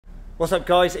What's up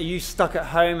guys, are you stuck at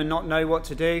home and not know what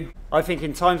to do? I think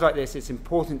in times like this it's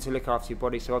important to look after your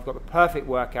body, so I've got the perfect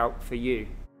workout for you.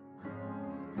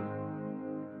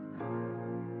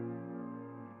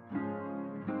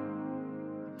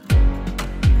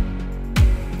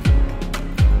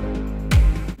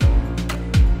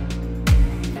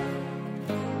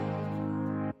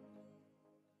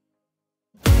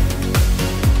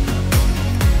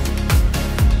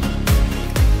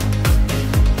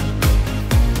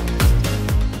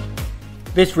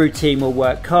 This routine will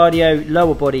work cardio,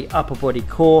 lower body, upper body,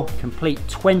 core, complete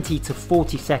 20 to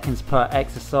 40 seconds per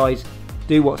exercise,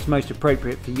 do what's most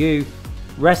appropriate for you,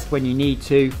 rest when you need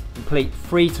to, complete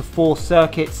 3 to 4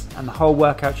 circuits, and the whole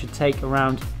workout should take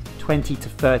around 20 to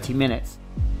 30 minutes.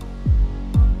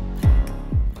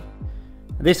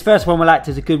 This first one will act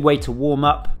as a good way to warm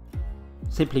up.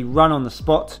 Simply run on the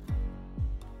spot,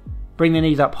 bring the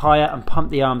knees up higher and pump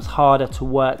the arms harder to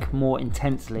work more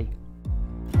intensely.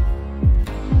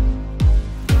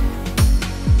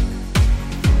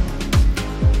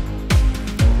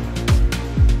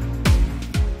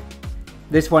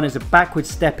 This one is a backward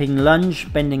stepping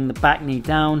lunge, bending the back knee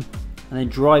down and then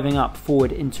driving up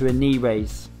forward into a knee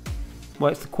raise.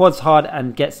 Works the quads hard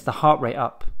and gets the heart rate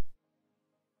up.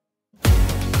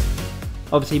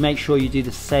 Obviously make sure you do the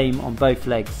same on both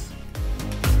legs.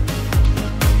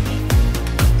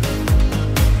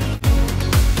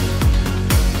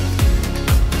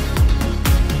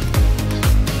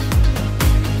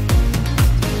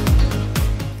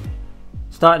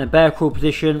 Start in a bear crawl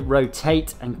position,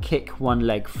 rotate and kick one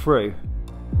leg through.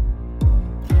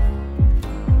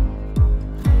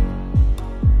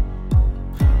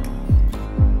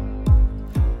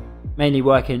 Mainly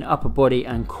working upper body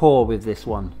and core with this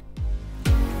one.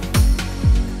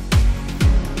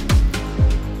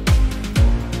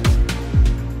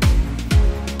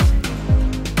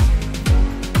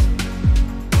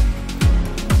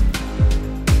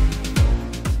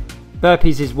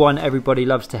 Burpees is one everybody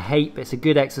loves to hate, but it's a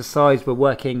good exercise. We're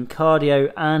working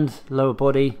cardio and lower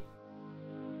body.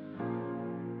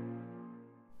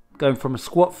 Going from a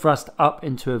squat thrust up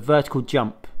into a vertical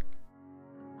jump.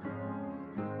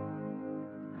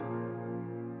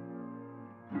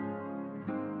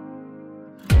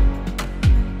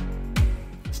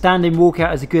 Standing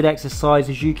walkout is a good exercise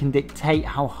as you can dictate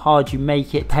how hard you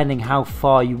make it depending how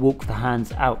far you walk the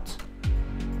hands out.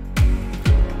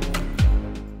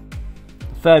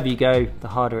 The further you go, the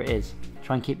harder it is.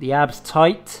 Try and keep the abs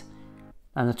tight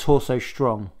and the torso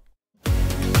strong.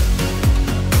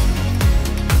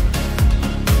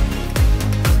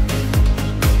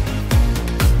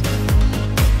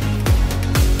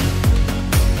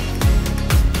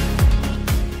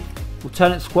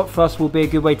 Alternate squat thrust will be a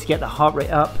good way to get the heart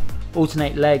rate up.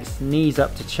 Alternate legs, knees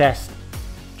up to chest.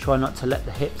 Try not to let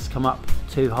the hips come up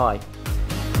too high.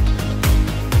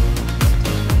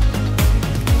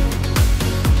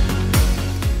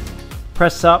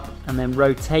 Press up and then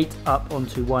rotate up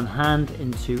onto one hand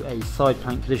into a side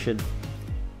plank position.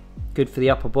 Good for the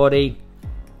upper body,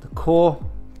 the core,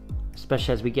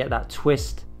 especially as we get that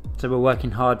twist. So we're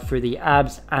working hard through the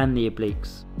abs and the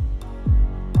obliques.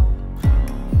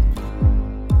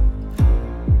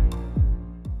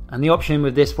 And the option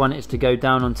with this one is to go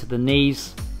down onto the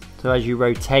knees. So as you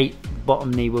rotate, the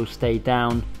bottom knee will stay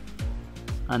down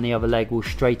and the other leg will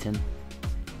straighten.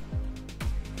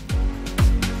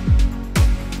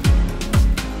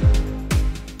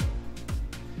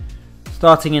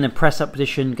 Starting in a press up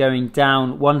position, going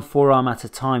down one forearm at a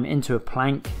time into a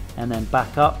plank and then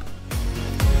back up.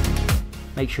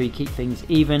 Make sure you keep things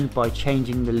even by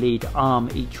changing the lead arm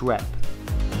each rep.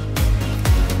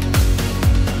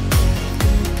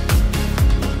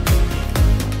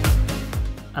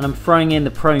 And I'm throwing in the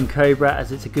prone cobra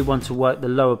as it's a good one to work the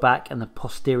lower back and the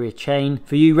posterior chain.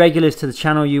 For you regulars to the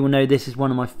channel, you will know this is one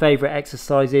of my favourite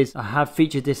exercises. I have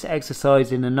featured this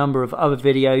exercise in a number of other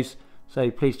videos, so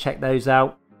please check those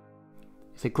out.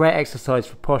 It's a great exercise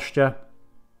for posture.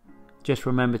 Just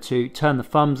remember to turn the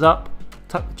thumbs up,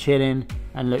 tuck the chin in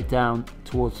and look down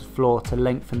towards the floor to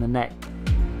lengthen the neck.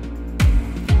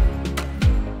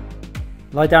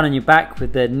 Lie down on your back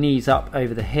with the knees up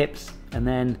over the hips and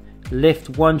then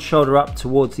lift one shoulder up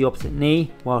towards the opposite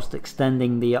knee whilst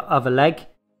extending the other leg.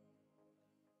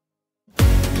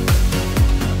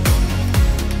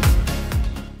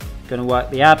 Going to work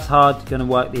the abs hard, going to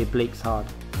work the obliques hard.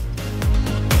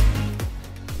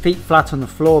 Feet flat on the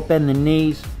floor, bend the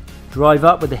knees, drive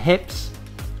up with the hips,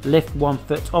 lift one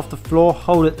foot off the floor,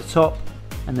 hold at the top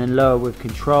and then lower with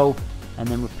control and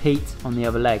then repeat on the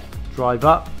other leg. Drive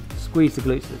up, squeeze the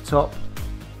glutes at the top,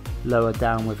 lower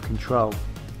down with control.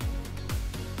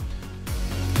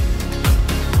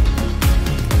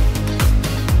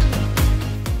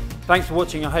 Thanks for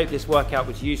watching. I hope this workout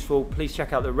was useful. Please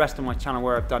check out the rest of my channel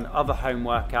where I've done other home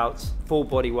workouts, full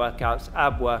body workouts,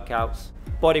 ab workouts,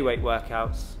 bodyweight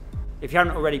workouts. If you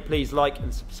haven't already, please like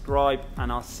and subscribe, and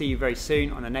I'll see you very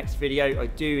soon on the next video. I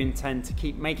do intend to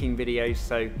keep making videos,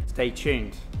 so stay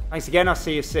tuned. Thanks again, I'll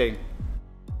see you soon.